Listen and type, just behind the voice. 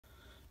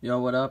Yo,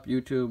 what up,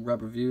 YouTube?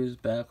 Rep Reviews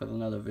back with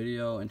another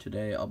video, and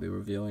today I'll be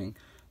reviewing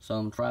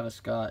some Travis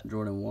Scott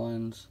Jordan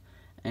 1s,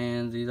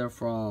 and these are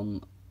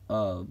from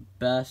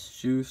Best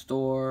Shoe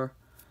Store.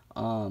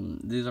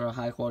 These are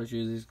high quality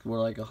shoes. These were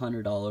like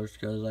 $100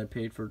 because I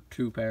paid for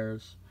 2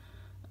 pairs,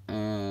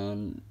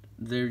 and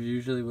they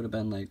usually would have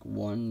been like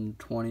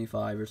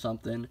 $125 or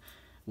something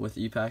with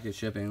e-packet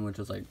shipping, which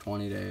is like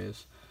 20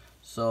 days.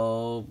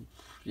 So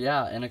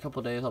yeah, in a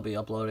couple days I'll be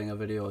uploading a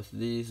video with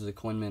these, the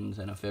Quinmans,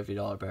 and a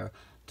 $50 pair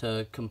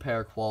to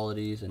compare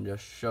qualities and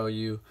just show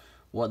you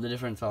what the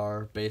difference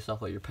are based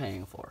off what you're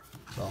paying for.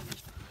 So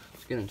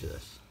let's get into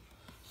this.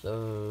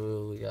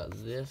 So we got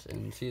this,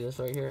 and see this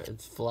right here?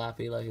 It's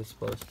flappy like it's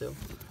supposed to.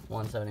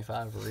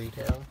 $175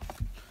 retail.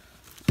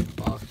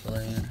 Box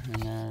layer,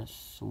 and then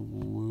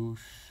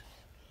swoosh.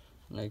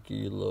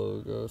 Nike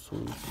logo,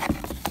 swoosh.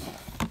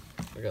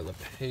 I got the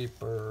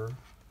paper.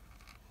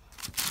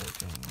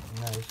 Looking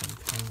nice and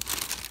pink.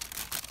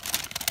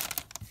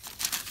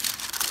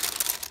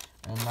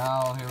 And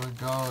now here we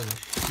go, the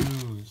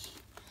shoes.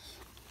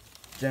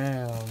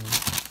 Damn.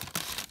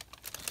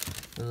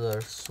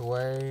 They're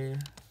suede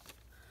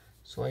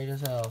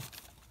as hell.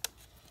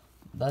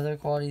 Leather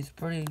quality's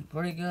pretty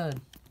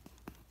good.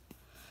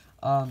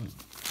 Let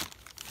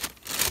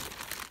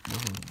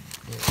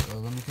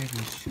me take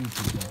these shoe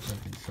pieces out so I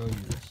can show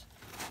you this.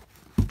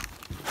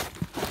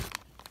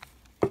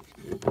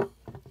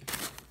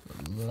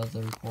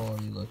 Leather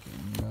quality looking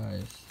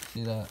nice.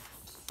 See that?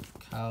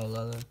 Cow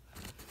leather.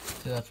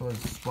 See, that's what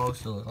it's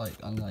supposed to look like,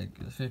 unlike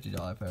the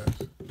 $50 pairs.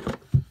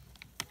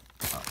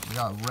 We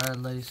got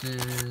red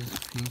laces,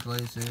 pink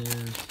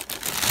laces,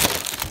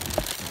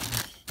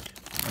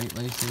 white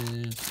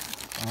laces,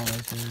 all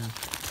laces.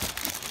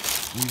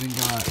 We even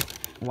got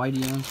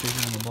YDM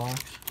sticking in the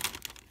box.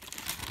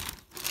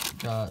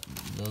 Got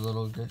the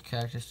little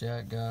Cactus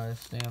Jack guy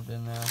stamped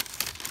in there,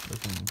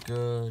 looking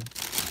good.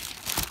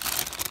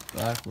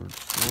 Backwards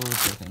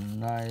swoosh, looking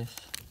nice.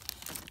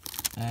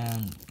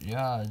 And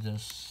yeah,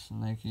 just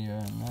Nike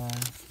Air 9,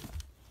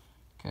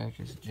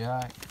 Cactus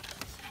Jack.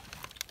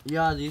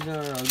 Yeah, these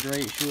are a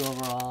great shoe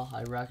overall.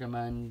 I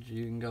recommend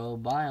you can go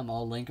buy them.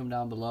 I'll link them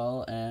down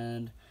below.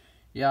 And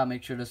yeah,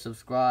 make sure to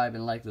subscribe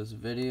and like this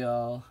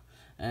video.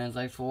 And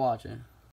thanks for watching.